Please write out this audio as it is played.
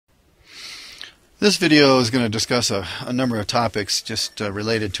This video is going to discuss a number of topics just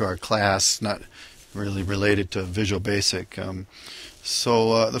related to our class, not really related to Visual Basic.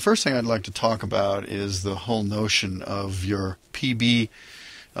 So the first thing I'd like to talk about is the whole notion of your PB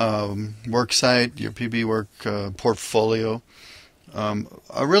Worksite, your PBWork portfolio.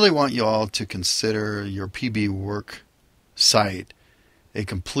 I really want you all to consider your PBWork site a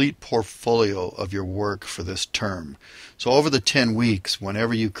complete portfolio of your work for this term. So over the 10 weeks,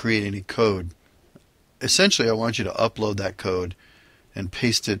 whenever you create any code, essentially I want you to upload that code and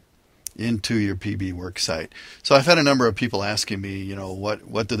paste it into your PBWorks site. So I've had a number of people asking me,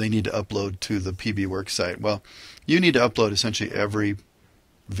 what do they need to upload to the PBWorks site? Well, you need to upload essentially every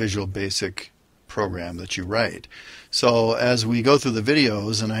Visual Basic program that you write. So as we go through the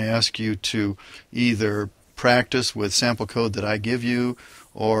videos and I ask you to either practice with sample code that I give you,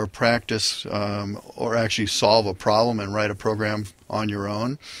 or practice or actually solve a problem and write a program on your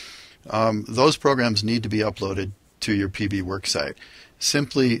own, those programs need to be uploaded to your PBWorks site.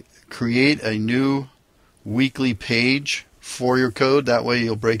 Simply create a new weekly page for your code. That way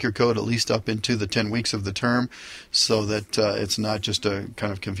you'll break your code at least up into the 10 weeks of the term, so that it's not just a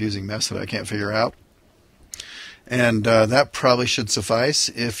kind of confusing mess that I can't figure out. And that probably should suffice.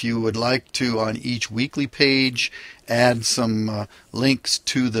 If you would like to, on each weekly page, add some links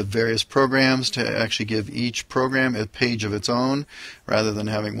to the various programs to actually give each program a page of its own, rather than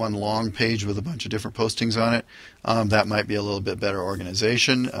having one long page with a bunch of different postings on it, that might be a little bit better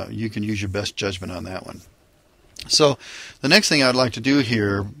organization. You can use your best judgment on that one. So the next thing I'd like to do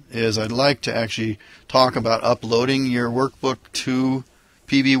here is I'd like to actually talk about uploading your workbook to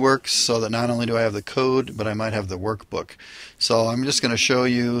PBWorks, so that not only do I have the code, but I might have the workbook. So I'm just going to show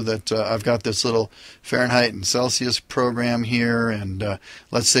you that I've got this little Fahrenheit and Celsius program here, and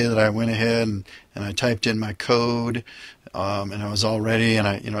let's say that I went ahead and I typed in my code, and I was all ready, and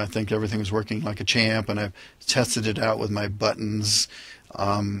I think everything was working like a champ, and I've tested it out with my buttons.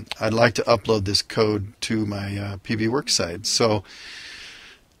 I'd like to upload this code to my PBWorks site. So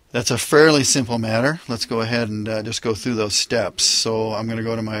that's a fairly simple matter. Let's go ahead and just go through those steps. So I'm going to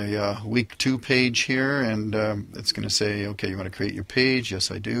go to my week 2 page here, and it's going to say, okay, you want to create your page?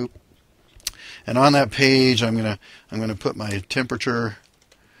 Yes, I do. And on that page, I'm going to put my temperature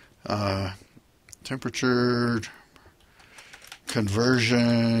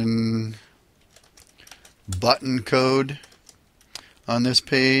conversion button code on this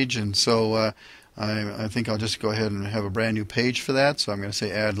page, and so I think I'll just go ahead and have a brand new page for that. So I'm going to say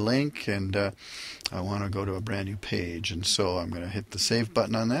add link, and I want to go to a brand new page, and so I'm going to hit the save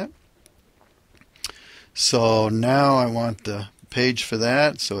button on that. So now I want the page for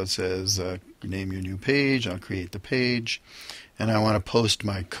that, so it says name your new page. I'll create the page, and I want to post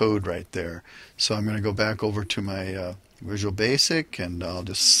my code right there. So I'm going to go back over to my Visual Basic, and I'll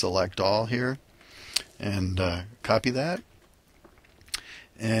just select all here and copy that.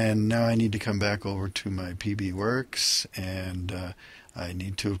 And now I need to come back over to my PBWorks, and I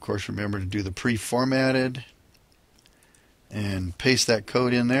need to, of course, remember to do the pre-formatted and paste that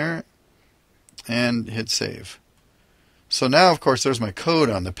code in there and hit save. So now, of course, there's my code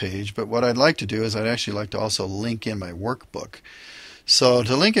on the page, but what I'd like to do is I'd actually like to also link in my workbook. So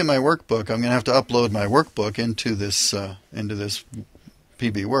to link in my workbook, I'm going to have to upload my workbook into this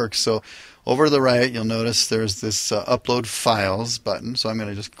PBWorks. So over to the right, you'll notice there's this Upload Files button. So I'm going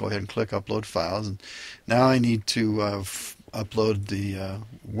to just go ahead and click Upload Files. And now I need to upload the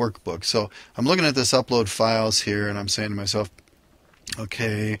workbook. So I'm looking at this Upload Files here, and I'm saying to myself,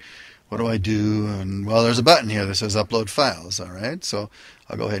 okay, what do I do? And well, there's a button here that says Upload Files. All right, so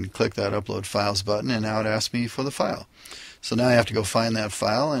I'll go ahead and click that Upload Files button, and now it asks me for the file. So now I have to go find that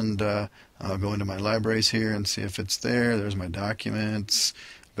file, and I'll go into my libraries here and see if it's there. There's my documents.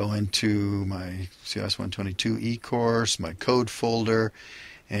 Go into my CIS 122 e-course, my code folder,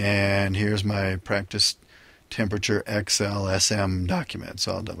 and here's my practice temperature XLSM document.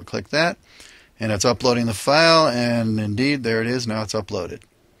 So I'll double click that, and it's uploading the file, and indeed there it is. Now it's uploaded.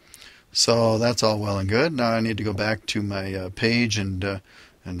 So that's all well and good. Now I need to go back to my page and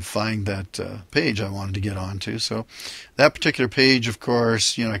find that page I wanted to get onto. So that particular page, of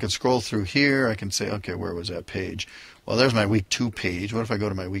course, I can scroll through here. I can say, okay, where was that page? Well, there's my week 2 page. What if I go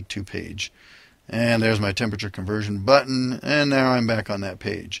to my week 2 page? And there's my temperature conversion button, and now I'm back on that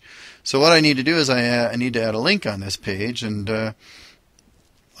page. So what I need to do is I need to add a link on this page, and I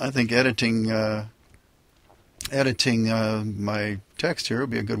think editing my text here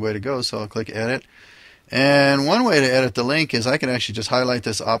would be a good way to go. So I'll click Edit. And one way to edit the link is I can actually just highlight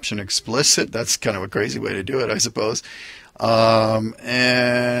this option explicit. That's kind of a crazy way to do it, I suppose.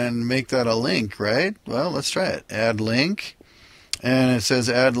 And make that a link, right? Well, let's try it. Add link. And it says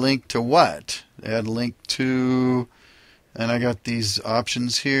add link to what? add link to, and I got these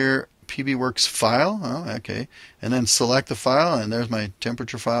options here. PBWorks file, oh, okay, and then select the file, and there's my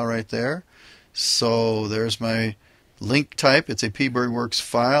temperature file right there. So there's my link type. It's a PBWorks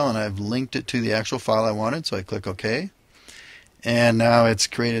file, and I've linked it to the actual file I wanted, so I click OK. And now it's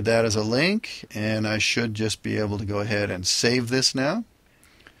created that as a link, and I should just be able to go ahead and save this now.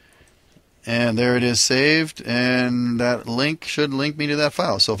 And there it is saved, and that link should link me to that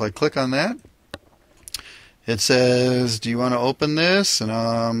file. So if I click on that, it says, do you want to open this?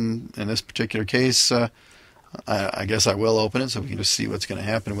 And in this particular case, I guess I will open it so we can just see what's going to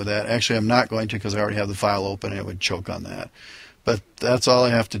happen with that. Actually, I'm not going to because I already have the file open and it would choke on that. But that's all I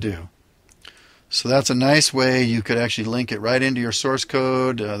have to do. So that's a nice way you could actually link it right into your source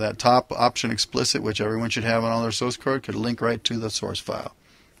code. That top option explicit, which everyone should have on all their source code, could link right to the source file.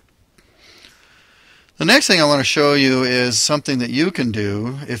 The next thing I want to show you is something that you can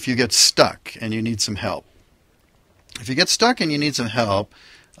do if you get stuck and you need some help. If you get stuck and you need some help,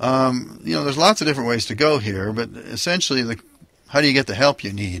 there's lots of different ways to go here, but essentially, how do you get the help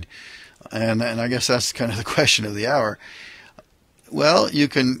you need? And I guess that's kind of the question of the hour. Well, you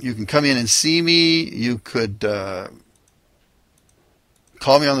can come in and see me. You could call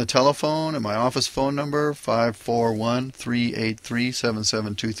me on the telephone at my office phone number,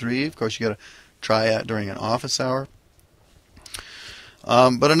 541-383-7723. Of course, you got to try it during an office hour.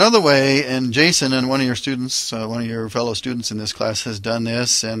 But another way, and Jason and one of your students, one of your fellow students in this class has done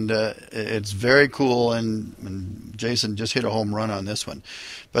this, and it's very cool, and Jason just hit a home run on this one.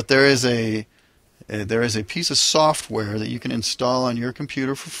 But there is a piece of software that you can install on your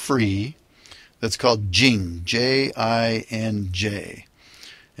computer for free that's called Jing, J-I-N-J.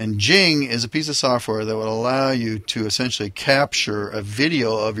 And Jing is a piece of software that will allow you to essentially capture a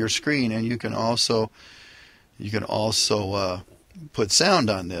video of your screen, and you can also put sound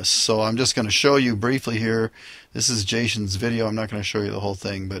on this. So I'm just going to show you briefly here. This is Jason's video. I'm not going to show you the whole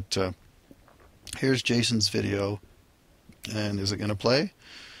thing, but here's Jason's video. And is it going to play?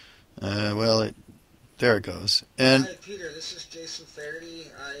 There it goes. And hi, Peter. This is Jason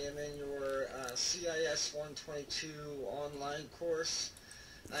Faraday. I am in your CIS 122 online course.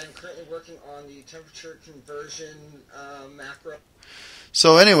 I am currently working on the temperature conversion macro.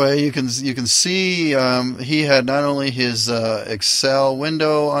 So anyway, you can see he had not only his Excel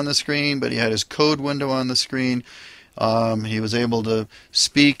window on the screen, but he had his code window on the screen. He was able to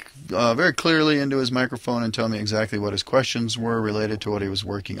speak very clearly into his microphone and tell me exactly what his questions were related to what he was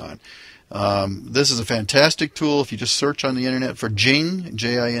working on. This is a fantastic tool. If you just search on the internet for Jing,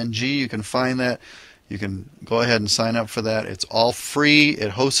 J-I-N-G, you can find that. You can go ahead and sign up for that. It's all free.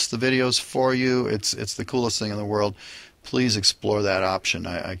 It hosts the videos for you. It's the coolest thing in the world. Please explore that option.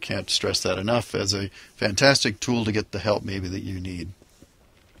 I can't stress that enough as a fantastic tool to get the help maybe that you need.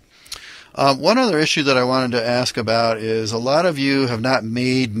 One other issue that I wanted to ask about is a lot of you have not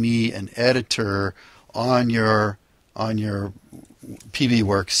made me an editor on your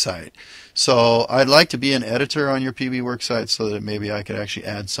PBWorks site. So I'd like to be an editor on your PBWorks site so that maybe I could actually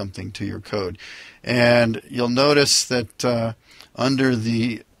add something to your code. And you'll notice that under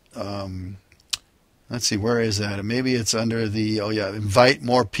the let's see, where is that? Maybe it's under the, invite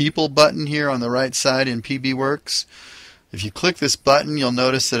more people button here on the right side in PBWorks. If you click this button, you'll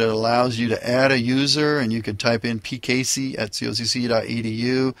notice that it allows you to add a user, and you could type in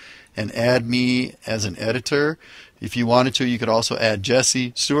pcasey@cocc.edu and add me as an editor. If you wanted to, you could also add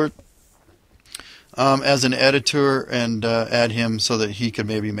Jesse Stewart as an editor and add him so that he could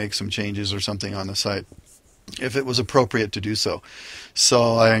maybe make some changes or something on the site if it was appropriate to do so.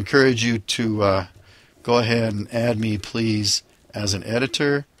 So I encourage you to go ahead and add me, please, as an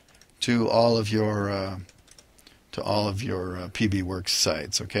editor to all of your PBWorks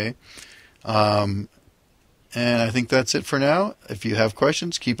sites. Okay, and I think that's it for now. If you have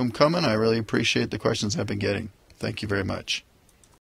questions, keep them coming. I really appreciate the questions I've been getting. Thank you very much.